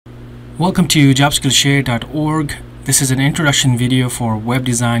Welcome to jobskillshare.org. This is an introduction video for web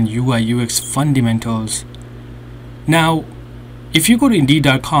design UI UX fundamentals. Now, if you go to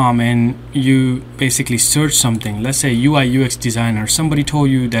indeed.com and you basically search something, let's say UI UX designer, somebody told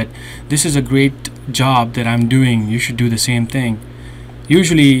you that this is a great job that I'm doing, you should do the same thing.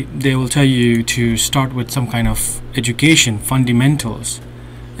 Usually they will tell you to start with some kind of education, fundamentals,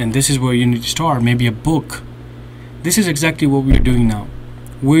 and this is where you need to start, maybe a book. This is exactly what we're doing now.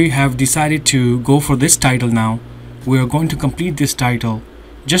 We have decided to go for this title now. We are going to complete this title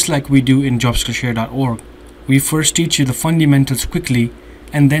just like we do in jobskillshare.org. We first teach you the fundamentals quickly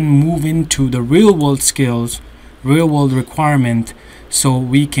and then move into the real world skills, real world requirement, so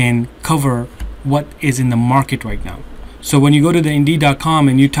we can cover what is in the market right now. So when you go to the indeed.com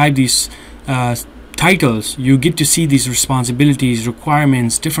and you type these titles, you get to see these responsibilities,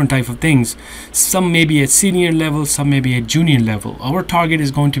 requirements, different type of things. Some may be at senior level, some may be at junior level. Our target is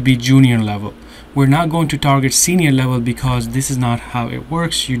going to be junior level. We're not going to target senior level because this is not how it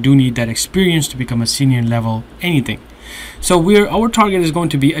works. You do need that experience to become a senior level anything. So our target is going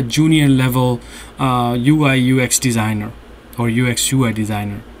to be a junior level UI UX designer or UX UI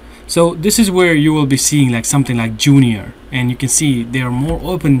designer. So this is where you will be seeing like something like junior, and you can see they are more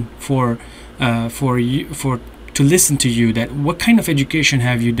open to listen to you, that what kind of education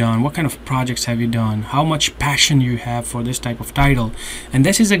have you done, what kind of projects have you done, how much passion you have for this type of title. And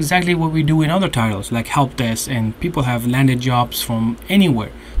this is exactly what we do in other titles like help desk, and people have landed jobs from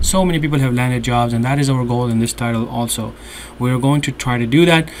anywhere. So many people have landed jobs, and that is our goal in this title also. We're going to try to do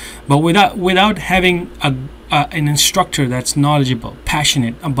that, but without having an instructor that's knowledgeable,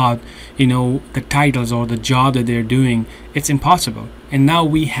 passionate about the titles or the job that they're doing, it's impossible. And now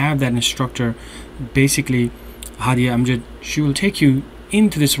we have that instructor. Basically, Hadia Amjad, she will take you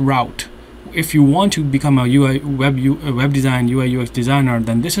into this route. If you want to become a web design UI UX designer,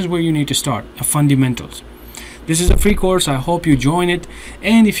 then this is where you need to start, fundamentals. This is a free course. I hope you join it.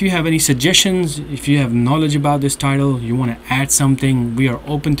 And if you have any suggestions, if you have knowledge about this title, you want to add something, we are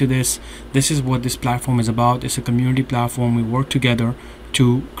open to this. This is what this platform is about. It's a community platform. We work together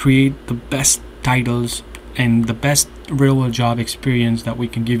to create the best titles and the best real world job experience that we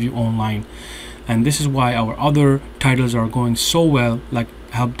can give you online. And this is why our other titles are going so well, like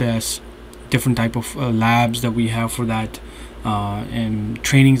help desk, different type of labs that we have for that, and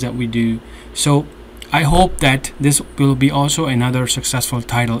trainings that we do. So I hope that this will be also another successful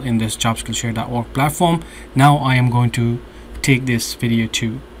title in this jobskillshare.org platform. Now I am going to take this video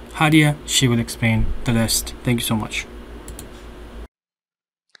to Hadia. She will explain the rest. Thank you so much.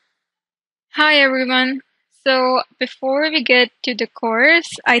 Hi everyone. So before we get to the course,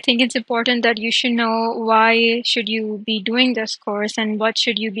 I think it's important that you should know why should you be doing this course and what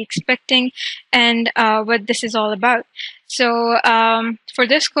should you be expecting and what this is all about. So for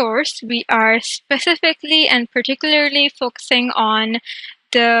this course, we are specifically and particularly focusing on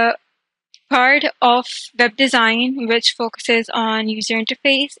the part of web design which focuses on user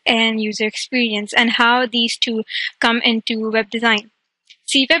interface and user experience and how these two come into web design.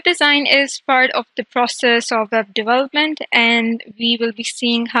 See, web design is part of the process of web development, and we will be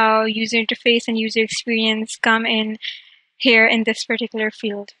seeing how user interface and user experience come in here in this particular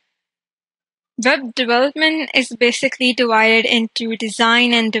field. Web development is basically divided into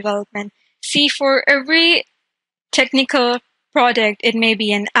design and development. See, for every technical product, it may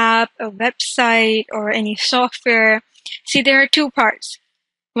be an app, a website, or any software. See, there are two parts.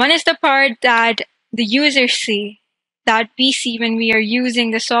 One is the part that the users see, that we see when we are using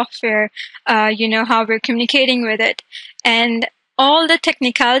the software, how we're communicating with it. And all the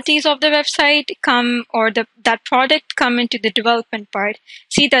technicalities of the website that product come into the development part.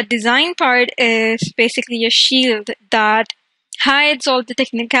 See, the design part is basically a shield that hides all the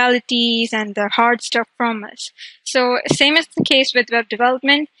technicalities and the hard stuff from us. So same as the case with web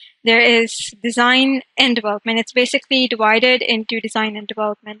development, there is design and development. It's basically divided into design and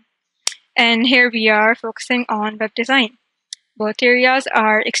development. And here we are focusing on web design. Both areas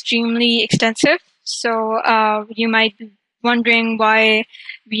are extremely extensive. So you might be wondering why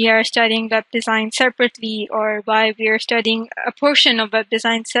we are studying web design separately, or why we are studying a portion of web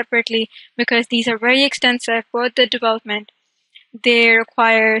design separately, because these are very extensive, both the development. They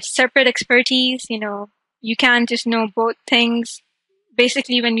require separate expertise. You can't just know both things.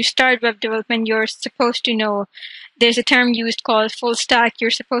 Basically, when you start web development, you're supposed to know, there's a term used called full stack. You're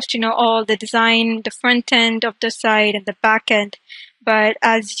supposed to know all the design, the front end of the site and the back end. But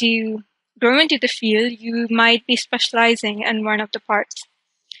as you grow into the field, you might be specializing in one of the parts.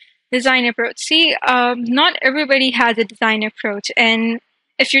 Design approach. See, not everybody has a design approach. And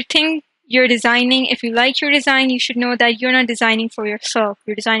if you think you're designing, if you like your design, you should know that you're not designing for yourself,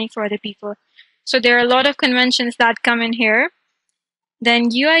 you're designing for other people. So there are a lot of conventions that come in here. Then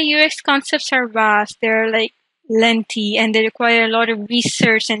UI UX concepts are vast. They're like lengthy and they require a lot of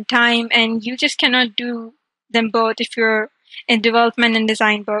research and time, and you just cannot do them both if you're in development and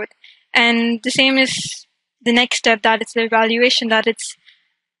design both. And the same is the next step, that it's the evaluation, that it's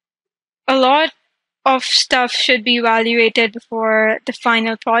a lot of stuff should be evaluated before the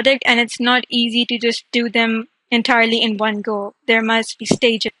final product, and it's not easy to just do them entirely in one go. There must be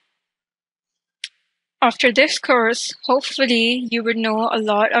stages. After this course, hopefully you would know a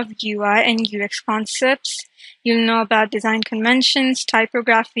lot of UI and UX concepts. You'll know about design conventions.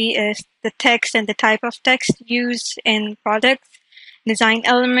 Typography is the text and the type of text used in products. Design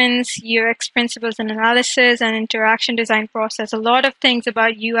elements, UX principles and analysis, and interaction design process. A lot of things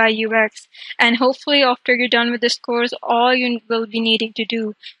about UI UX. And hopefully after you're done with this course, all you will be needing to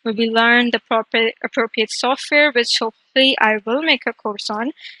do will be learn the appropriate software, which hopefully I will make a course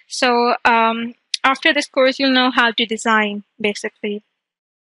on. So after this course, you'll know how to design, basically.